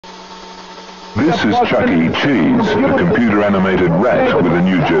This is Chuck E. Cheese, a computer-animated rat with a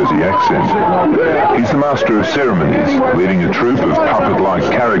New Jersey accent. He's the master of ceremonies, leading a troupe of puppet-like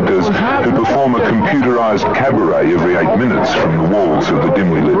characters who perform a computerized cabaret every 8 minutes from the walls of the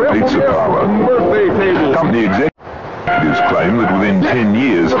dimly lit pizza parlor. Company executives claim that within 10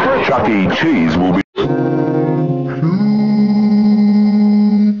 years, Chuck E. Cheese will be...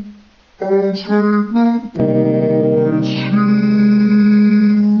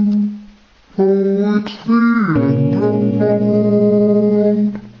 It's the end of the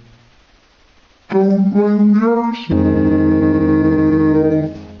world. Don't blame yourself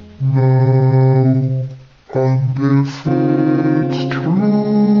now. And if it's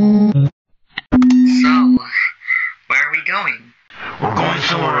true. So, where are we going? We're going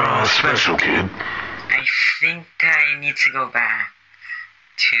somewhere special, kid. I think I need to go back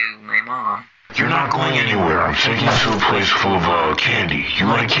to my mom. You're not going anywhere. I'm taking you to a place full of candy. You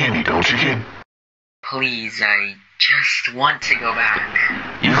like candy, don't you, kid? Please, I just want to go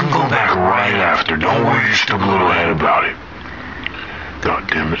back. You can go back right after. Don't worry your stupid little head about it. God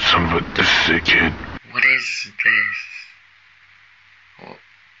damn it, son of a... This is it, kid. What is this?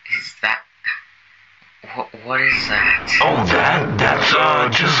 Is that... What is that? Oh, that's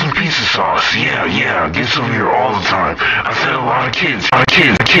just some pizza sauce. Yeah, gets over here all the time. I fed a lot of kids.